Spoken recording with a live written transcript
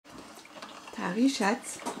Harry,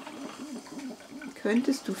 Schatz,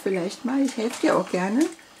 könntest du vielleicht mal, ich helfe dir auch gerne,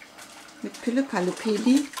 mit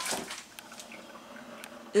Peeeeeli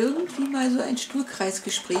irgendwie mal so ein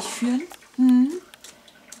Stuhlkreisgespräch führen?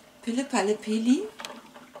 Peeeeeli,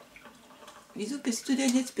 wieso bist du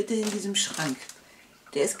denn jetzt bitte in diesem Schrank?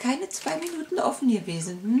 Der ist keine 2 Minuten offen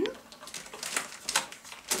gewesen.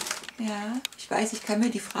 Ja, ich weiß, ich kann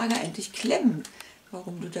mir die Frage eigentlich klemmen,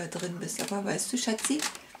 warum du da drin bist. Aber weißt du, Schatzi,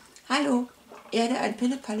 hallo, Erde an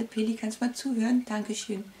Peeeeeli, kannst mal zuhören?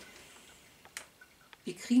 Dankeschön.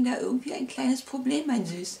 Wir kriegen da irgendwie ein kleines Problem, mein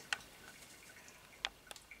Süß.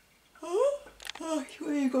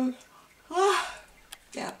 Entschuldigung.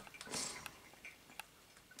 Ja.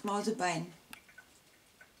 Mausebein.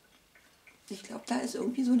 Ich glaube, da ist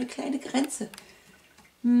irgendwie so eine kleine Grenze.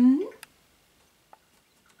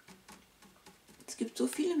 Es gibt so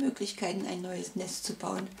viele Möglichkeiten, ein neues Nest zu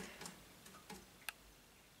bauen.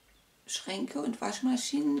 Schränke und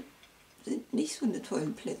Waschmaschinen sind nicht so eine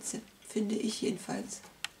tollen Plätze, finde ich jedenfalls.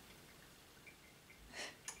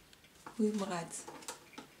 Rübenratz.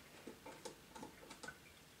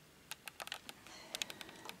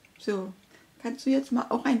 So, kannst du jetzt mal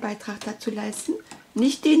auch einen Beitrag dazu leisten?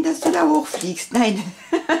 Nicht den, dass du da hochfliegst, nein.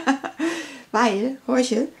 Weil,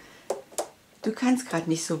 horche, du kannst gerade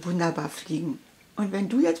nicht so wunderbar fliegen. Und wenn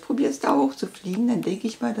du jetzt probierst, da hoch zu fliegen, dann denke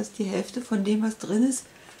ich mal, dass die Hälfte von dem, was drin ist,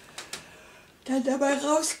 dann dabei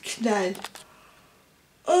rausknallt.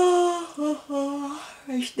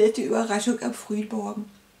 Welch nette Überraschung am frühen Morgen.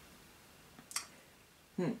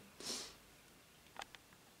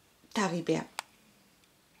 Taribär.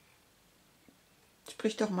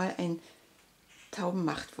 Sprich doch mal ein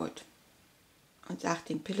Taubenmachtwort und sag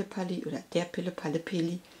dem Peeeeeli oder der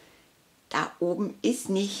Peeeeeli, da oben ist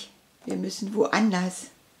nicht, wir müssen woanders.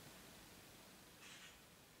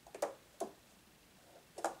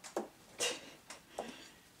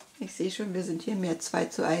 Ich sehe schon, wir sind hier mehr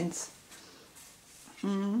 2:1.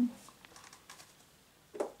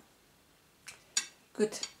 Gut,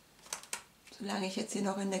 solange ich jetzt hier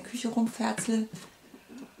noch in der Küche rumferzel,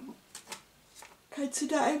 kannst du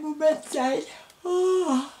da einen Moment sein?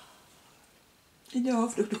 In der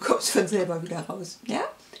Hoffnung, du kommst von selber wieder raus. Ja?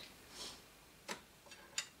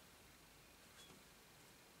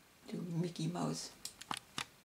 Du Mickey Maus.